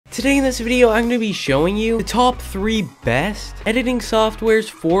Today in this video, I'm going to be showing you the top 3 best editing softwares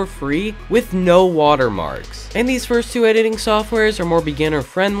for free with no watermarks. And these first 2 editing softwares are more beginner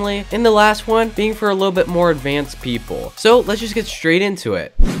friendly, and the last one being for a little bit more advanced people. So let's just get straight into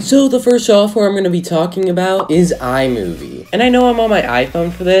it. So the first software I'm going to be talking about is iMovie. And I know I'm on my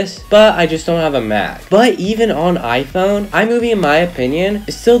iPhone for this, but I just don't have a Mac. But even on iPhone, iMovie in my opinion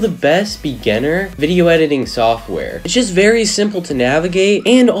is still the best beginner video editing software. It's just very simple to navigate,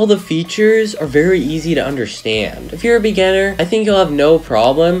 and all the features are very easy to understand. If you're a beginner, I think you'll have no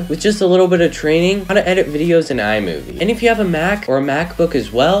problem with just a little bit of training how to edit videos in iMovie. And if you have a Mac or a MacBook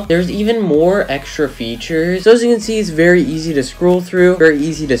as well, there's even more extra features. So as you can see, it's very easy to scroll through, very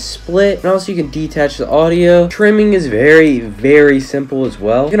easy to split, and also you can detach the audio. Trimming is very simple as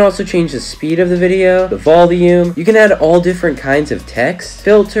well. You can also change the speed of the video, the volume. You can add all different kinds of text,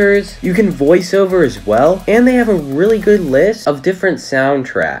 filters. You can voice over as well, and they have a really good list of different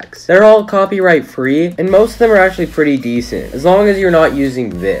soundtracks. They're all copyright free, and most of them are actually pretty decent, as long as you're not using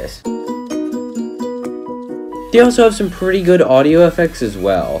this. They also have some pretty good audio effects as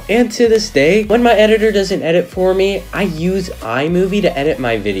well. And to this day, when my editor doesn't edit for me, I use iMovie to edit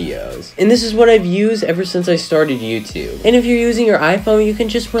my videos. And this is what I've used ever since I started YouTube. And if you're using your iPhone, you can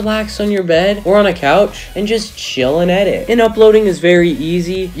just relax on your bed or on a couch and just chill and edit. And uploading is very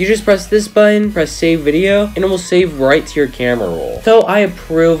easy. You just press this button, press save video, and it will save right to your camera roll. So I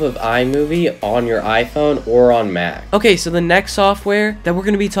approve of iMovie on your iPhone or on Mac. Okay, so the next software that we're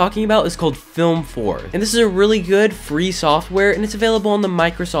going to be talking about is called FilmFour. And this is a really good free software, and it's available on the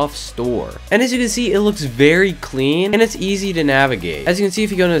Microsoft Store. And as you can see, it looks very clean and it's easy to navigate. As you can see, if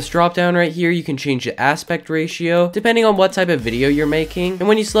you go to this drop down right here, you can change the aspect ratio depending on what type of video you're making. And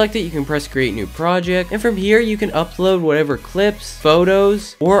when you select it, you can press create new project, and from here you can upload whatever clips,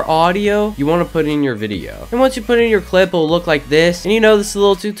 photos, or audio you want to put in your video. And once you put in your clip, it'll look like this. And you know this is a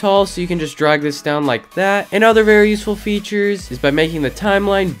little too tall, so you can just drag this down like that. And other very useful features is by making the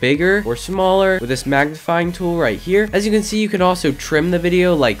timeline bigger or smaller with this magnifying tool right here. As you can see, you can also trim the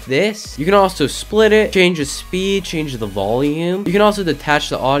video like this. You can also split it, change the speed, change the volume. You can also detach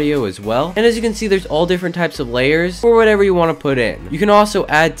the audio as well. And as you can see, there's all different types of layers for whatever you want to put in. You can also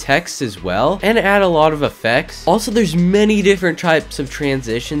add text as well and add a lot of effects. Also, there's many different types of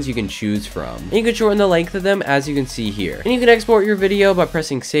transitions you can choose from. And you can shorten the length of them as you can see here. And you can export your video by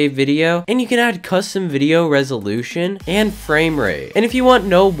pressing save video, and you can add custom video resolution and frame rate. And if you want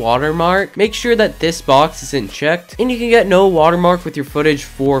no watermark, make sure that this box isn't checked, and you can get no watermark with your footage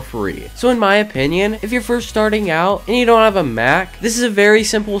for free. So in my opinion, if you're first starting out and you don't have a Mac, this is a very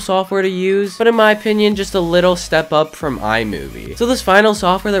simple software to use, but in my opinion, just a little step up from iMovie. So this final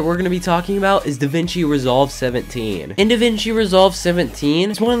software that we're going to be talking about is DaVinci Resolve 17. And DaVinci Resolve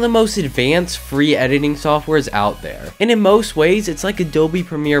 17 is one of the most advanced free editing softwares out there. And in most ways, it's like Adobe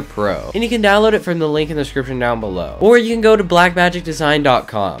Premiere Pro. And you can download it from the link in the description down below. Or you can go to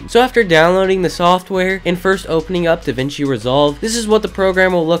blackmagicdesign.com. So after downloading the software and first opening up DaVinci Resolve, this is what the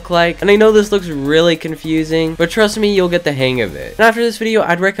program will look like. And I know this looks really confusing, but trust me, you'll get the hang of it. And after this video,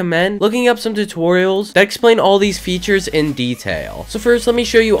 I'd recommend looking up some tutorials that explain all these features in detail. So first, let me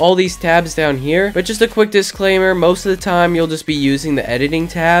show you all these tabs down here, but just a quick disclaimer, most of the time you'll just be using the editing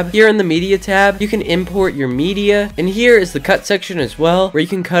tab. Here in the media tab, you can import your media, and here is the cut section as well, where you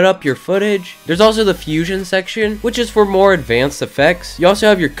can cut up your footage. There's also the fusion section, which is for more advanced effects. You also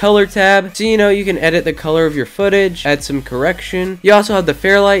have your color tab, so you can edit the color of your footage, add some correction. You also have the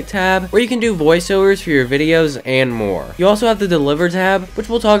Fairlight tab, where you can do voiceovers for your videos and more. You also have the Deliver tab, which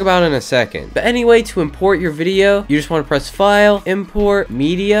we'll talk about in a second. But anyway, to import your video, you just want to press File, Import,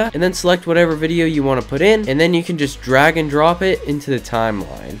 Media, and then select whatever video you want to put in, and then you can just drag and drop it into the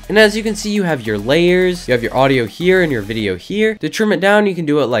timeline. And as you can see, you have your layers, you have your audio here and your video here. To trim it down, you can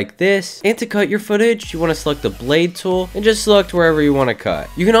do it like this. And to cut your footage, you want to select the blade tool and just select wherever you want to cut.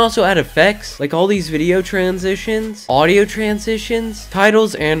 You can also add effects, like all these video transitions, audio transitions,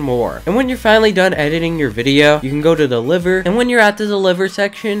 titles, and more. And when you're finally done editing your video, you can go to Deliver, and when you're at the Deliver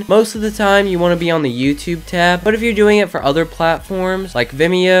section, most of the time you want to be on the YouTube tab, but if you're doing it for other platforms like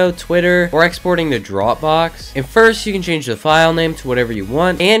Vimeo, Twitter, or exporting to Dropbox, and first you can change the file name to whatever you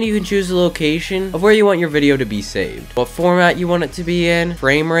want, and you can choose the location of where you want your video to be saved, what format you want it to be in,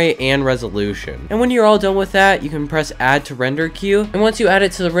 frame rate, and resolution. And when you're all done with that, you can press add to render queue, and once you add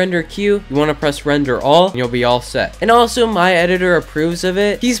it to the render queue, you want to press render all, all, and you'll be all set. And also, my editor approves of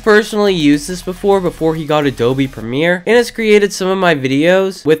it. He's personally used this before he got Adobe Premiere, and has created some of my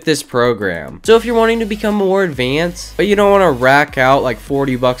videos with this program. So if you're wanting to become more advanced, but you don't want to rack out like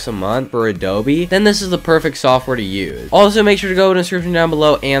 40 bucks a month for Adobe, then this is the perfect software to use. Also, make sure to go in the description down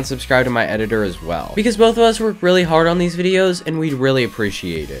below and subscribe to my editor as well, because both of us work really hard on these videos, and we'd really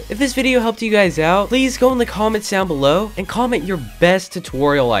appreciate it. If this video helped you guys out, please go in the comments down below and comment your best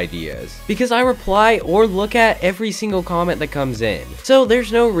tutorial ideas, because I reply or look at every single comment that comes in, so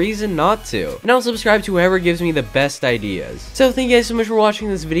there's no reason not to. And I'll subscribe to whoever gives me the best ideas. So thank you guys so much for watching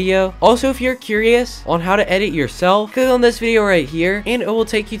this video. Also, if you're curious on how to edit yourself, click on this video right here, and it will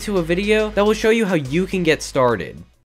take you to a video that will show you how you can get started.